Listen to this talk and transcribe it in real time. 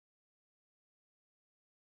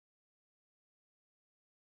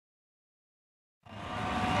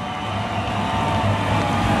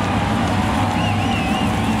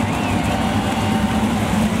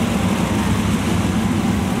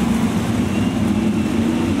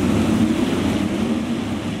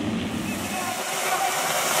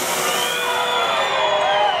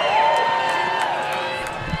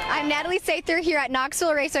We're here at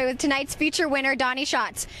Knoxville Raceway with tonight's feature winner, Donny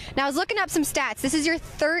Schatz. Now, I was looking up some stats. This is your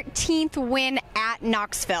 13th win at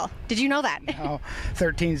Knoxville. Did you know that? Oh,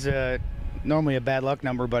 13's normally a bad luck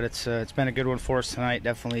number, but it's been a good one for us tonight.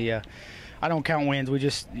 Definitely. I don't count wins. We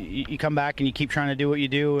just you come back and you keep trying to do what you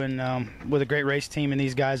do, and with a great race team and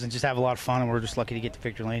these guys, and just have a lot of fun. And we're just lucky to get to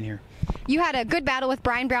victory lane here. You had a good battle with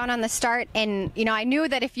Brian Brown on the start, and I knew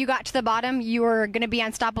that if you got to the bottom, you were going to be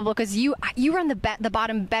unstoppable because you run the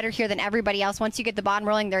bottom better here than everybody else. Once you get the bottom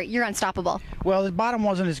rolling, you're unstoppable. Well, the bottom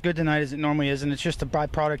wasn't as good tonight as it normally is, and it's just a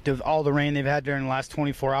byproduct of all the rain they've had during the last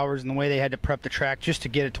 24 hours and the way they had to prep the track just to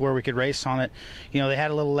get it to where we could race on it. They had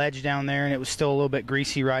a little ledge down there, and it was still a little bit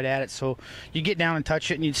greasy right at it. So you get down and touch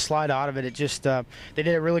it, and you'd slide out of it. It just they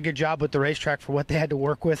did a really good job with the racetrack for what they had to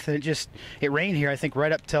work with, and it rained here, I think,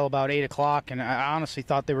 right up till about 8 o'clock, and I honestly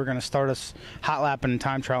thought they were going to start us hot lapping and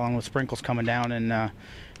time trialing with sprinkles coming down, and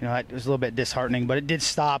it was a little bit disheartening, but it did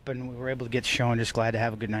stop, and we were able to get the show, and just glad to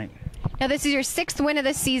have a good night. Now, this is your 6th win of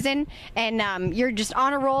the season, and you're just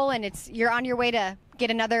on a roll, and you're on your way to get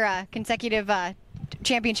another consecutive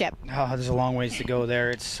championship. Oh, there's a long ways to go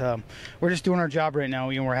there. We're just doing our job right now.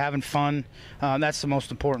 We're having fun. That's the most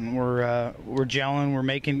important. We're gelling.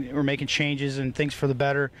 We're making changes and things for the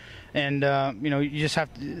better. And you just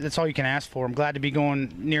have to. That's all you can ask for. I'm glad to be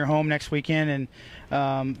going near home next weekend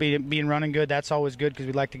and being running good. That's always good because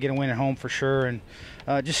we'd like to get a win at home for sure. And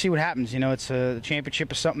just see what happens. The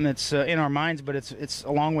championship is something that's in our minds, but it's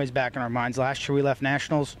a long ways back in our minds. Last year we left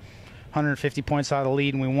nationals 150 points out of the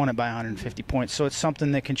lead, and we won it by 150 points. So it's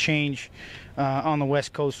something that can change on the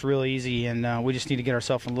West Coast real easy, and we just need to get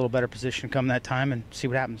ourselves in a little better position come that time and see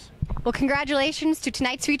what happens. Well, congratulations to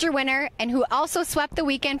tonight's feature winner, and who also swept the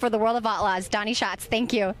weekend for the World of Outlaws, Donny Schatz.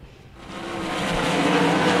 Thank you.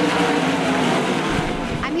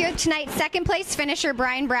 I'm here with tonight's second place finisher,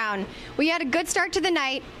 Brian Brown. Well, you had a good start to the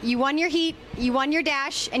night. You won your heat, you won your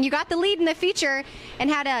dash, and you got the lead in the feature, and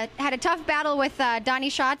had a tough battle with Donny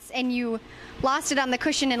Schatz, and you lost it on the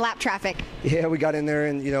cushion in lap traffic. Yeah, we got in there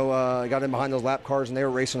and got in behind those lap cars, and they were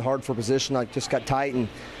racing hard for position. I just got tight and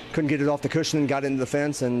couldn't get it off the cushion and got into the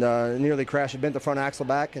fence and nearly crashed. It bent the front axle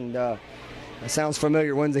back, and it sounds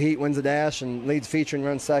familiar. Wins the heat, wins the dash, and leads feature and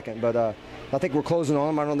runs second. But I think we're closing on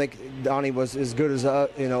him. I don't think Donny was as good as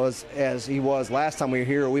as he was last time we were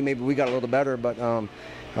here. Maybe we got a little better, but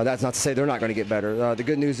that's not to say they're not going to get better. The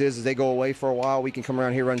good news is they go away for a while. We can come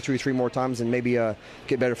around here, run 2 or 3 more times, and maybe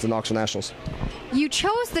get better for the Knoxville Nationals. You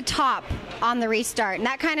chose the top on the restart, and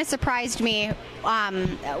that kind of surprised me.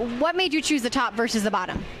 What made you choose the top versus the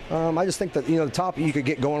bottom? I just think that the top you could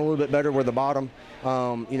get going a little bit better, where the bottom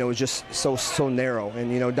was just so narrow.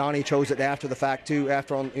 And Donny chose it after the fact too,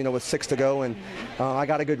 with 6 to go, and I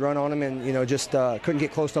got a good run on him, and just couldn't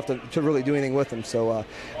get close enough to really do anything with him. So I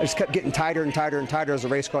just kept getting tighter and tighter and tighter as the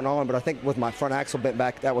race went on. But I think with my front axle bent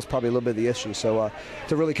back, that was probably a little bit of the issue. So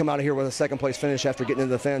to really come out of here with a second place finish after getting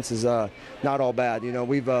into the fence is not all bad.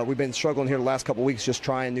 We've been struggling here the last couple of weeks, just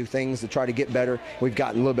trying new things to try to get better. We've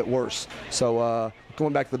gotten a little bit worse. So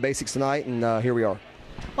going back to the basics tonight, and here we are.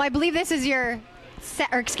 Well, I believe this is your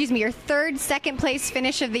third second place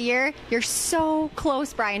finish of the year. You're so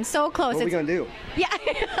close, Brian, so close. What are we going to do? Yeah,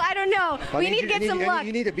 I don't know. We need to get some luck.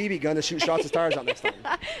 You need a BB gun to shoot shots of tires out next time.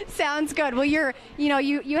 Sounds good. Well, you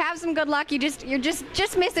have some good luck. You're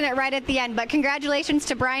just missing it right at the end. But congratulations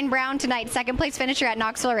to Brian Brown tonight, second place finisher at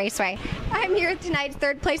Knoxville Raceway. I'm here with tonight's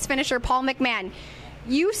third place finisher, Paul McMahan.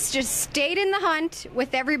 You just stayed in the hunt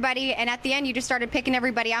with everybody, and at the end you just started picking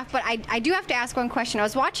everybody off. But I do have to ask one question. I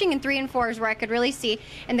was watching in 3 and 4s where I could really see,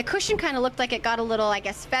 and the cushion kind of looked like it got a little, I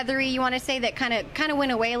guess, feathery, you want to say, that kind of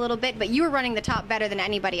went away a little bit, but you were running the top better than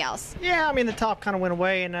anybody else. Yeah, the top kind of went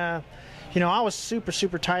away, and I was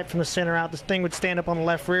super tight from the center out. This thing would stand up on the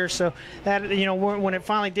left rear, so that, when it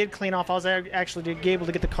finally did clean off, I was actually able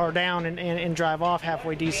to get the car down and drive off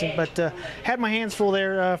halfway decent. But had my hands full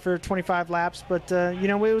there for 25 laps. But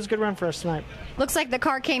it was a good run for us tonight. Looks like the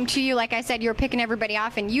car came to you. Like I said, you were picking everybody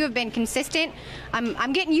off, and you have been consistent.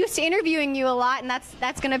 I'm getting used to interviewing you a lot, and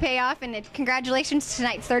that's going to pay off. And congratulations to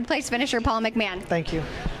tonight's third place finisher, Paul McMahan. Thank you.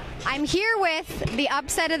 I'm here with the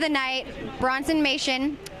upset of the night, Bronson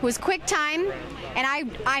Mason, who was quick time, and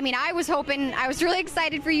I was hoping, I was really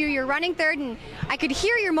excited for you. You're running third, and I could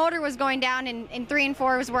hear your motor was going down in 3 and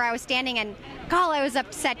 4 was where I was standing, and God, I was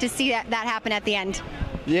upset to see that happen at the end.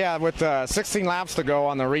 Yeah, with 16 laps to go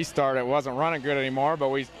on the restart, it wasn't running good anymore, but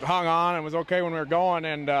we hung on and was okay when we were going,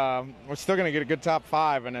 and we're still going to get a good top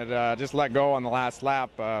 5, and it just let go on the last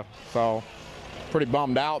lap, so pretty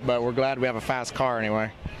bummed out, but we're glad we have a fast car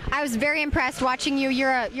anyway. I was very impressed watching you.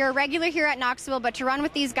 You're a regular here at Knoxville, but to run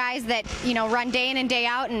with these guys that run day in and day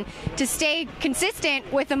out, and to stay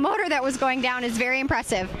consistent with a motor that was going down is very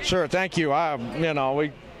impressive. Sure, thank you. We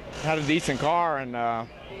had a decent car, and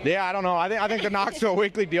yeah, I don't know. I think the Knoxville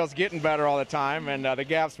weekly deal's getting better all the time, and the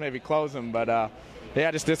gaps maybe closing, but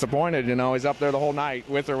yeah, just disappointed. He's up there the whole night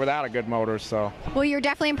with or without a good motor. So. Well, you're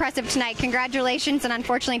definitely impressive tonight. Congratulations, and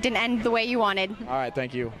unfortunately, it didn't end the way you wanted. All right,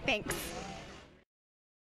 thank you. Thanks.